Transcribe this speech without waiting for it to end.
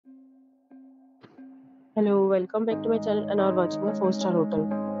Hello, welcome back to my channel and are watching a 4-star hotel.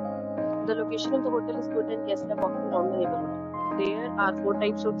 The location of the hotel is good and guests are walking around the neighborhood. There are 4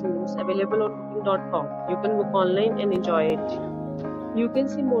 types of rooms available on booking.com. You can book online and enjoy it. You can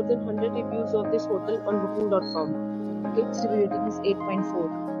see more than 100 reviews of this hotel on booking.com. Its review rating is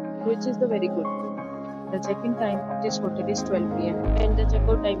 8.4, which is the very good. The check-in time of this hotel is 12 p.m. and the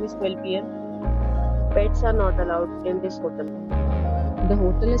check-out time is 12 p.m. Pets are not allowed in this hotel. The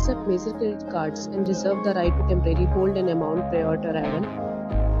hotel accepts major credit cards and reserves the right to temporarily hold an amount prior to arrival.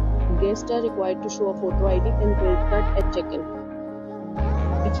 Guests are required to show a photo ID and credit card at check-in.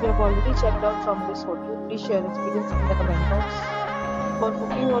 If you have already checked out from this hotel, please share experience in the comment box. For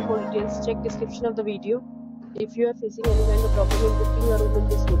booking or more details, check description of the video. If you are facing any kind of problem in booking a room in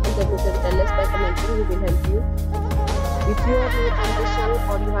this hotel, then you can tell us by commenting. We will help you. If you are new on this channel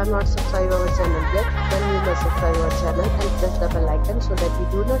or you have not subscribed our channel yet, then you must subscribe our channel and press the bell icon so that you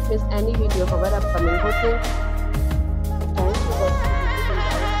do not miss any video of our upcoming hotel. Thanks for watching the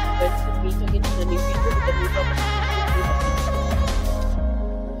video. Let's meet again.